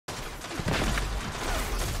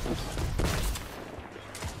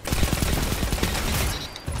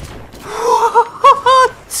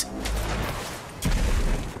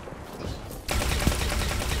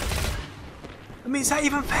is that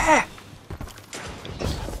even fair?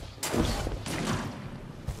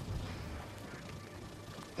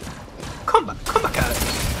 Come back at it.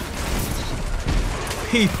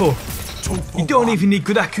 People, you don't even need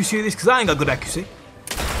good accuracy of this, because I ain't got good accuracy.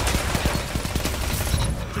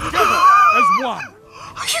 Together as one.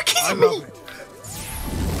 Are you kidding me?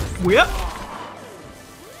 We up?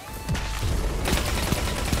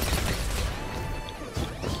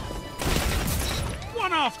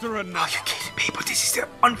 One after another. Are you kidding me? But this is the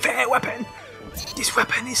unfair weapon. This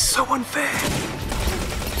weapon is so unfair.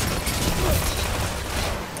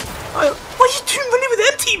 What are you doing running with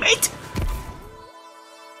them, teammate?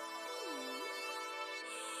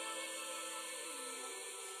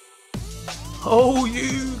 Oh,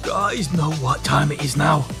 you guys know what time it is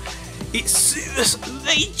now. It's Suros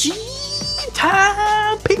regime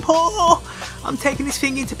time, people. I'm taking this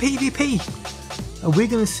thing into PvP, and we're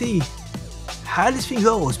gonna see how this thing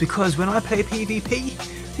goes, because when I play PvP,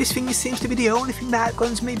 this thing seems to be the only thing that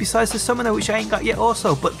outguns me besides the summoner, which I ain't got yet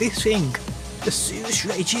also. But this thing, the Suros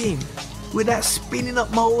regime, with that spinning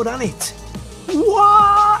up mode on it.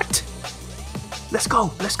 What? Let's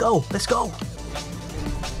go, let's go, let's go.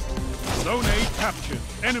 Zone A captured.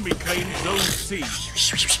 Enemy claims Zone C.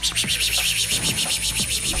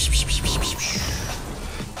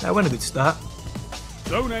 That wasn't a good start.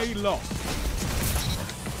 Zone A lost.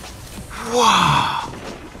 Wow.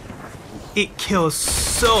 It kills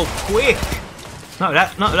so quick. Not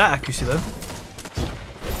that accuracy though.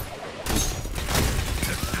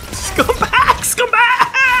 Scumbag!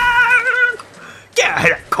 Scumbag! Get out of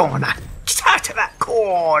that corner! Get out of that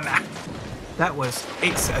corner!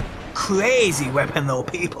 It's a crazy weapon though,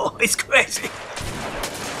 people. It's crazy.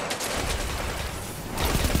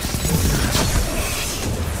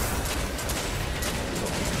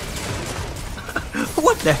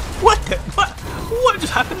 What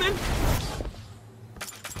just happened then?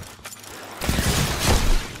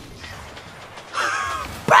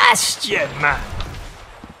 Bastion, man!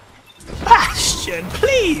 Bastion,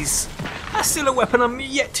 please! That's still a weapon I'm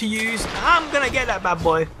yet to use. I'm gonna get that bad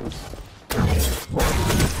boy.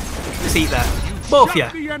 Let's eat that. Both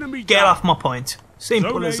of you. Get off my point.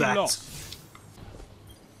 Simple as that.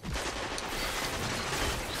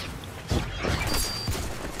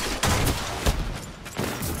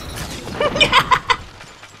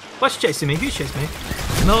 What's chasing me? Who's chasing me?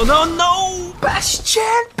 No, no, no!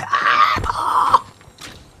 Bastion! Papa!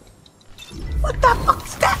 What the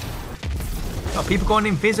fuck's that? Oh, people going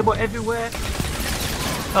invisible everywhere.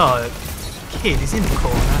 Oh, kid is in the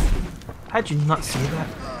corner. How'd you not see that?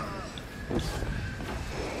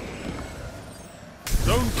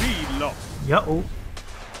 Zone B lost. Yo.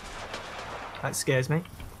 That scares me.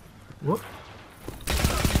 What?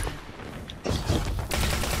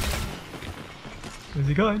 Where's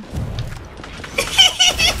he going?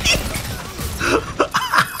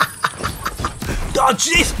 Dodge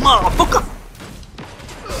this, motherfucker!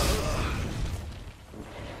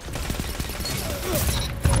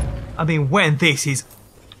 I mean, when this is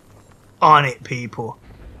on it, people,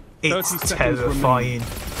 it's terrifying.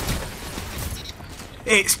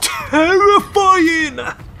 It's terrifying!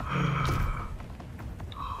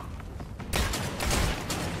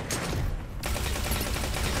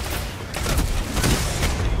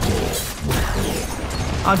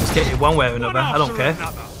 I'll just get it one way or another, I don't care.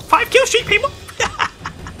 5 kill streak, people!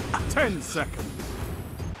 10 seconds.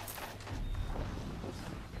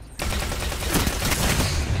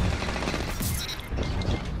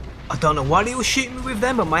 I don't know what he was shooting me with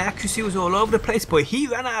them, but my accuracy was all over the place, but he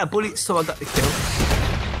ran out of bullets, so I got the kill.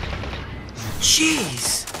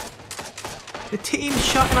 Jeez! The team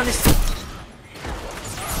shot man is...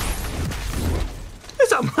 There's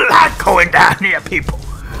some lag going down here, people!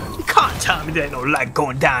 You can't tell me there ain't no lag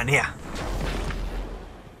going down here.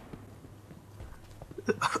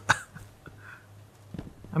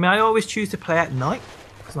 I mean, I always choose to play at night,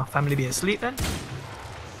 because my family be asleep then.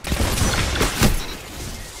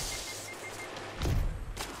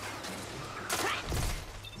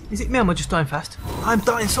 Is it me or am I just dying fast? I'm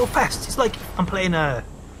dying so fast. It's like I'm playing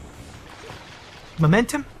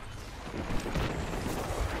Momentum.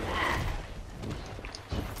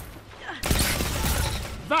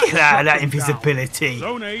 Get out of that invisibility.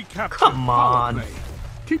 Zone A captured. Come on. PwP.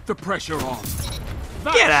 Keep the pressure on.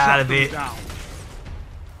 Get out of it.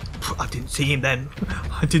 I didn't see him then.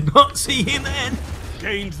 I did not see him then.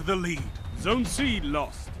 Gained the lead. Zone C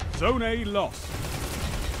lost. Zone A lost.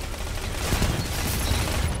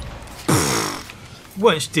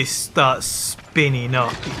 Once this starts spinning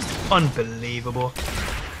up, it's unbelievable.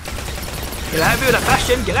 Get out of here with that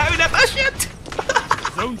bastion! Get out of that bastion!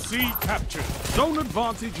 Zone C captured. Zone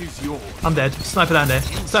advantage is yours. I'm dead. Sniper down there.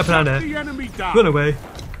 Sniper down there. The enemy down. Run away.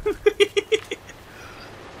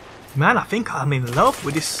 Man, I think I'm in love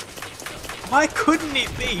with this. Why couldn't it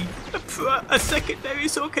be a secondary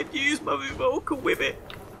so I could use my revoker with it?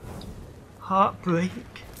 Heartbreak.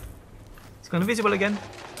 It's gone invisible again.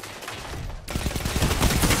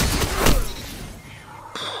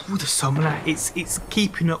 With the summoner, it's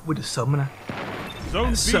keeping up with the summoner. Zone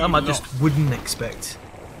B Something I just lost. wouldn't expect.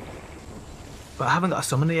 But I haven't got a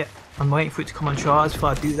summoner yet. I'm waiting for it to come on trials before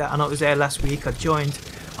I do that. I know it was there last week. I joined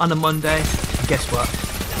on a Monday. And guess what?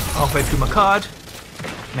 Halfway through my card,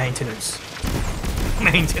 maintenance.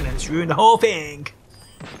 Maintenance ruined the whole thing.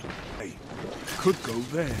 Hey, could go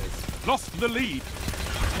there. Lost the lead.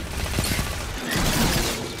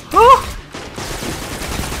 Oh!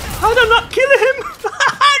 How did I not kill him?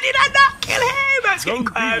 How did I not kill him? That's getting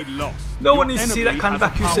Zone quiet. B lost. No one Your needs to see that enemy kind of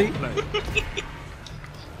has a power accuracy. play.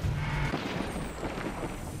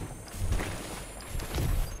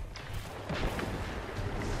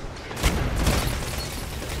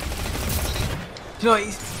 You know,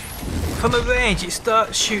 from a range, it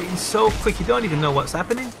starts shooting so quick you don't even know what's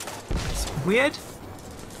happening. It's weird,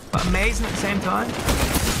 but amazing at the same time.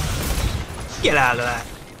 Get out of that.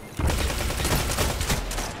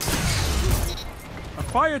 A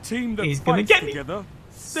fire team that He's gonna fights get me. together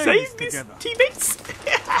stays Save his together. teammates.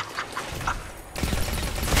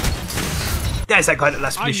 There's that guy that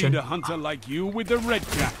last I mission. need a hunter like you with the red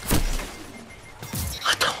cap.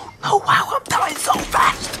 I don't know how I'm dying so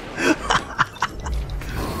fast.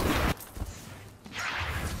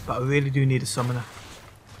 But I really do need a summoner.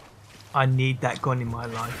 I need that gun in my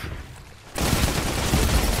life.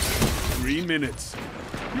 3 minutes.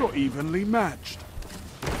 You're evenly matched.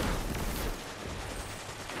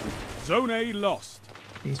 Zone A lost.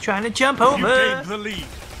 He's trying to jump You over. gained the lead.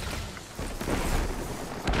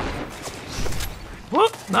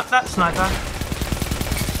 Whoop! Not that sniper.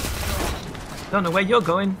 Don't know where you're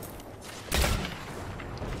going.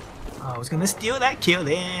 I was gonna steal that kill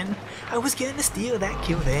then. I was gonna steal that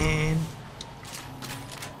kill then.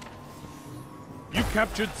 You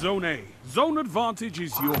captured Zone A. Zone advantage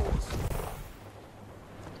is yours.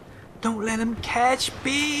 Don't let him catch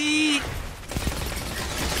B.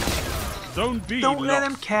 Zone B Don't let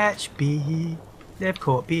lost. him catch B. They've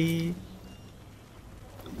caught B.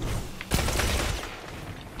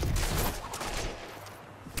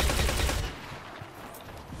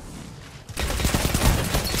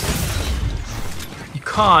 You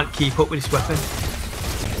can't keep up with this weapon.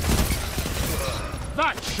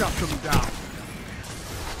 That shut them down.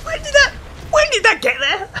 When did that get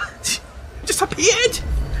there? Just appeared.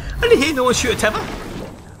 I didn't hear no one shoot a tether.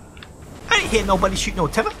 I didn't hear nobody shoot no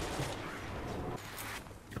tether.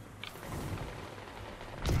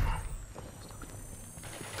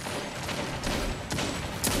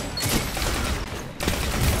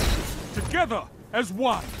 Together as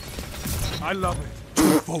one. I love it.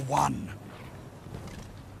 2 for 1.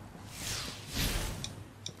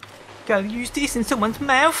 Gotta use this in someone's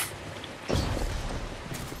mouth.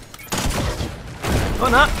 Or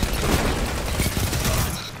not.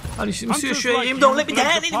 I'll just Hunters shoot like him. you Don't let me blaze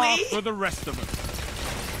down the path anyway. For the rest of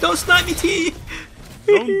us. Don't snipe me, T.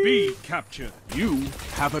 Zone B captured. You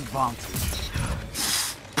have advantage.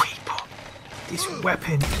 People, this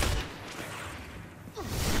weapon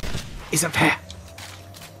is unfair.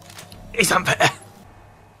 It's unfair.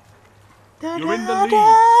 You're in the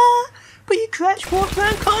lead. But you crash walk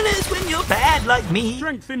around corners when you're bad like me.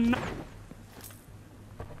 Strength in.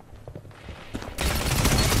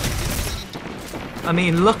 I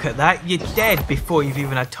mean, look at that. You're dead before you've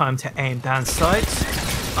even had time to aim down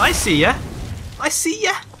sights. I see ya. I see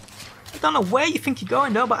ya. I don't know where you think you're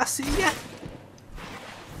going though, but I see ya.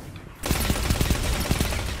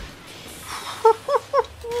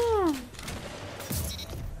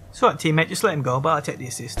 It's alright, teammate. Just let him go, but I'll take the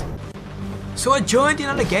assist. So I joined in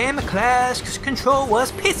on a game of Clash because control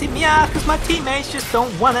was pissing me off because my teammates just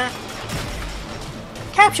don't wanna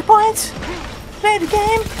capture points, play the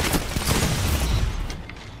game.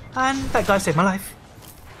 And that guy saved my life.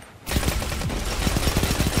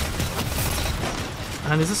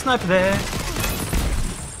 And there's a sniper there.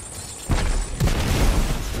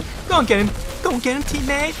 Go and get him. Go and get him,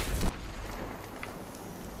 teammate.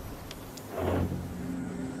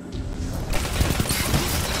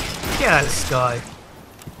 Get out of the sky.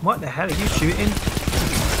 What the hell are you shooting?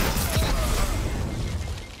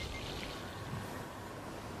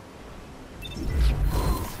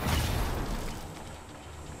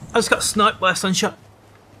 I just got sniped by a sunshot.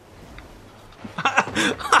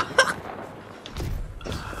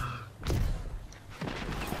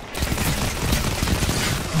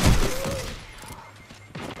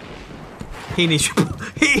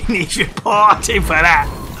 He needs reporting for that.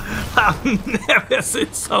 I've never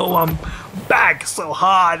seen someone bag so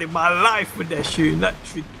hard in my life when they're shooting.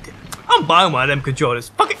 That's ridiculous. I'm buying one of them controllers.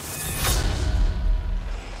 Fuck it.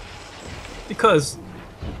 Because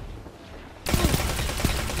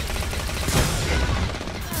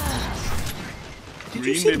did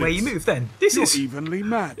you see the way you move then? This is evenly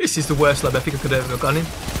matched. This is the worst lab I think I could ever have gone in.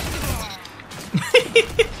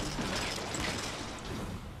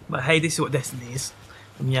 But hey, this is what Destiny is.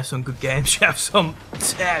 When you have some good games, you have some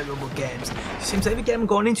terrible games. It seems every game I'm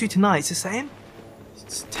going into tonight is the same.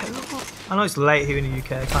 It's terrible. I know it's late here in the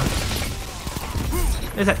UK. I can't.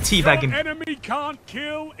 There's that teabagging. Your enemy can't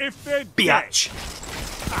kill if they're biatch.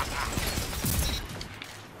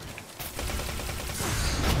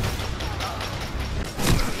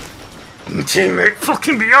 Teammate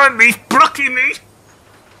fucking behind me, blocking me.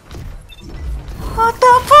 What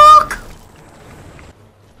the fuck?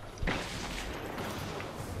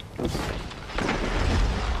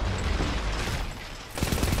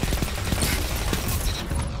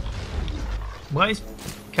 Why is...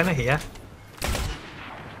 Can I hear?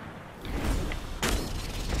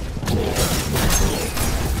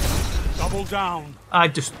 Double down. I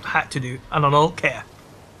just had to do, and I don't care.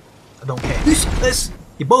 I don't care. Useless.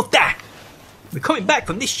 You both die. We're coming back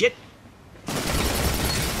from this shit.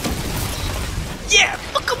 Yeah,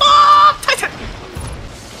 fuck 'em up, Titan.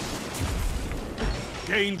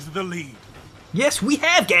 Gained the lead. Yes, we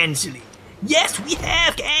have gained the lead. Yes, we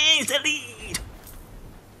have gained the lead.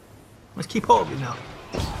 Let's keep hold of it now.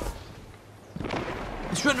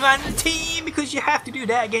 Let's run around the team because you have to do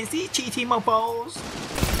that against these cheating mofos.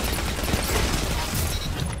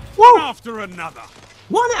 One after another.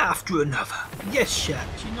 One after another. Yes, Shaq,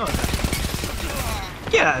 you know that.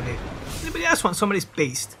 Get out of here. Anybody else want some of this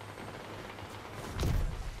beast?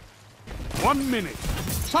 1 minute.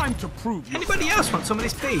 Time to prove you. Anybody else want some of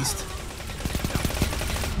this beast?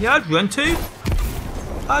 Yeah, I'd run too.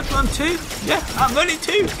 I'd run too. Yeah, I'm running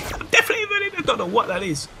too. I'm definitely running. I don't know what that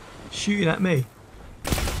is. Shooting at me.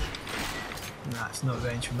 Nah, it's not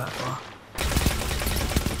range from that far.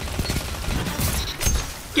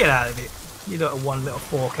 Get out of it. You know, one little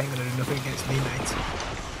fork ain't gonna do nothing against me, mate.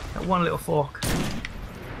 That one little fork.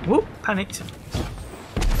 Whoop, panicked.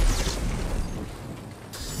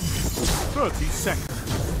 30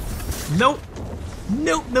 seconds. Nope.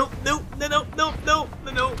 Nope, nope, nope, no, nope, nope, nope,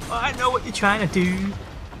 no, no. I know what you're trying to do.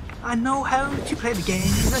 I know how to play the game.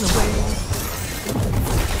 Run away.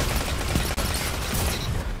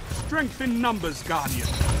 Strength in numbers, Guardian.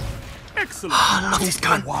 Excellent. I love this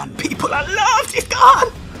gun. People, I love this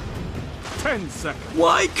gun. 10 seconds.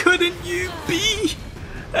 Why couldn't you be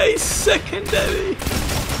a secondary?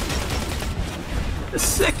 A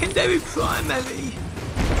secondary primary.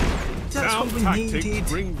 That's Sound what we tactics needed.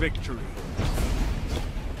 bring victory.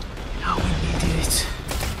 No, we needed it.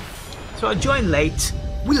 So I joined late.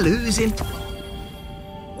 We're losing.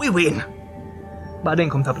 We win. But I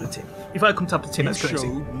didn't come top of the team. If I come top of the team, that's crazy.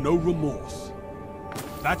 You showed no remorse.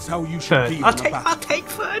 That's how you should Third. be. I'll take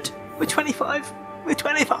third. We're 25. We're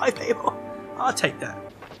 25 people. I'll take that.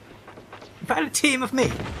 If I had a team of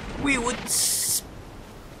me, we would.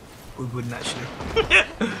 We wouldn't actually.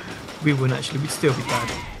 We wouldn't actually. We'd still be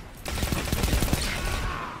bad.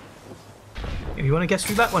 If you want to guess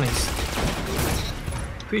who that one is?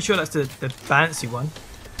 Pretty sure that's the fancy one.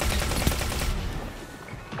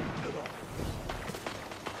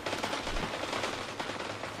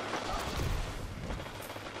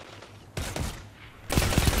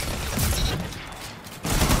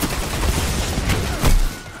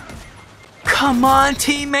 Come on,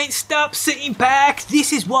 teammates, stop sitting back.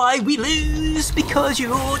 This is why we lose, because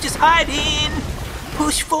you're all just hiding.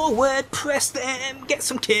 Push forward, press them, get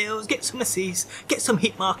some kills, get some assists, get some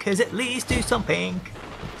hit markers, at least do something.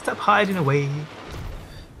 Stop hiding away.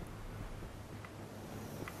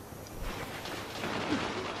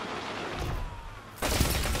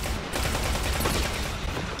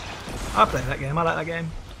 I play that game, I like that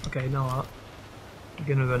game. Okay, no what? I'm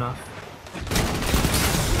gonna run off.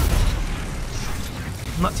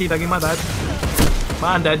 I'm not teabagging, my bad. But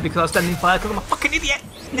I'm dead because I was standing in fire because I'm a fucking idiot.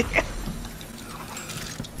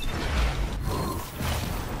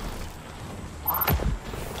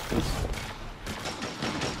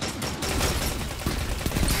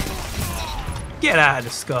 Get out of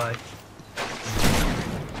the sky.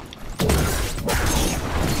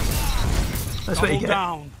 That's what you get.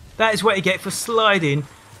 That is what you get for sliding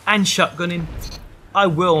and shotgunning. I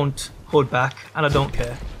won't hold back and I don't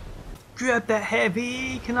care. Grab that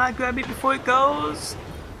heavy. Can I grab it before it goes?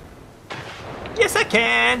 Yes, I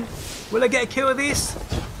can. Will I get a kill with this?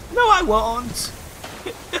 No, I won't.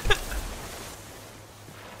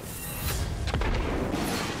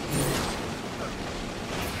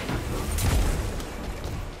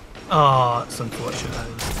 Oh, that's unfortunate.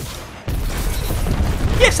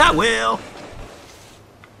 Yes, I will.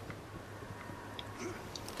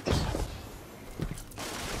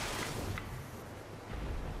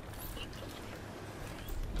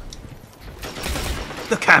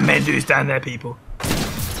 Look how Mendo's down there, people.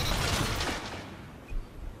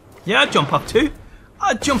 Yeah, I'd jump off too.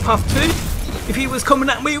 I'd jump off too. If he was coming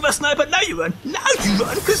at me with a sniper, now you run. Now you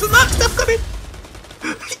run, because there's a lot of stuff coming.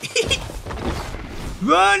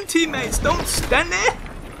 Run, teammates. Don't stand there.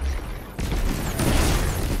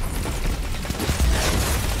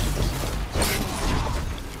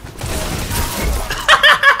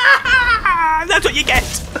 That's what you get.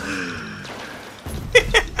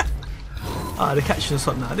 Ah, they're catching us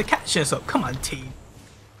up now. They're catching us up. Come on, team.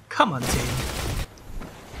 Come on, team.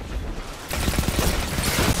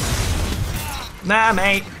 Nah,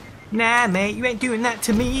 mate. Nah, mate. You ain't doing that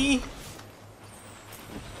to me.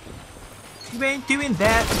 You ain't doing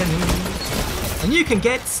that to me. And you can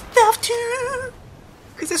get stuff too.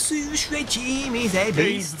 Because the Suros regime is a beast.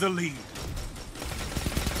 Gains the lead.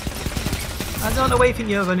 I don't know where you think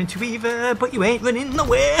you're running to either, but you ain't running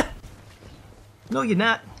nowhere. No, you're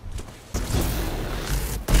not.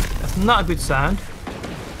 That's not a good sound.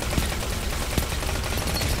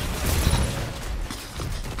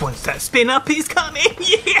 Once that spin up is coming,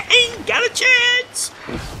 you ain't got a chance.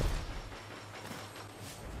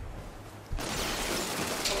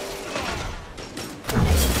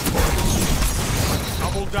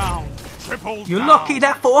 Double down. Triple You're down. lucky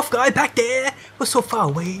that fourth guy back there was so far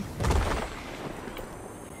away.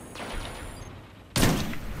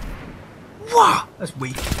 Wow, that's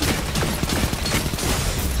weak.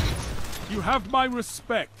 You have my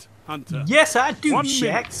respect, Hunter. Yes, I do, 1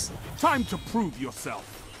 Shax. minute. Time to prove yourself.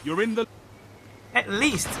 You're in the... At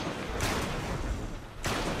least.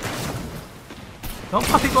 Don't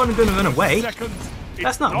pop it on and gonna run away. Seconds. That's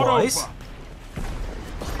It's not wise. over.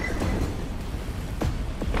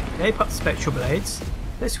 They pop spectral blades.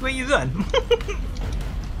 This is where you run.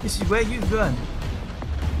 This is where you run.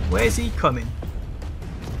 Where's he coming?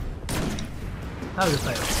 That was a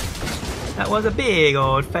fail. That was a big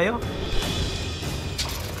old fail.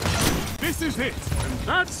 This is it. And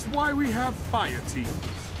that's why we have fire teams.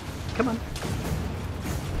 Come on.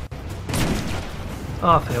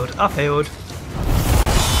 Oh, I failed. I failed.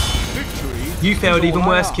 Victory. You failed is even all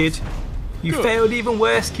I worse, ask. kid. You Good. failed even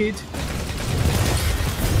worse, kid.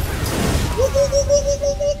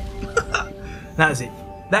 That's it.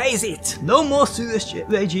 That is it. No more Suros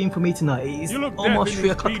regime for me tonight. It is You look almost deaf 3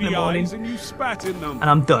 in o'clock his in the beady morning. eyes and you spat in them. And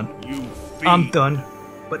I'm done. You I'm fiend. done.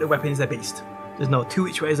 But the weapon is a beast. There's no two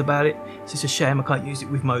which ways about it. It's just a shame I can't use it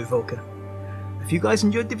with my Evoker. If you guys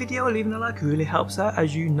enjoyed the video, leaving a like really helps out,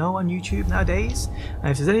 as you know, on YouTube nowadays. And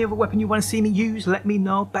if there's any other weapon you want to see me use, let me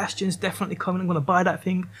know. Bastion's definitely coming. I'm going to buy that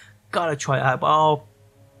thing. Gotta try it out, but I'll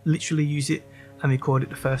literally use it and record it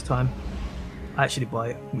the first time I actually buy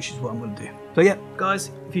it, which is what I'm going to do. So yeah, guys,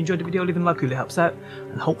 if you enjoyed the video, leaving a like really helps out.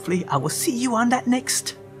 And hopefully I will see you on that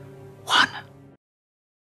next one.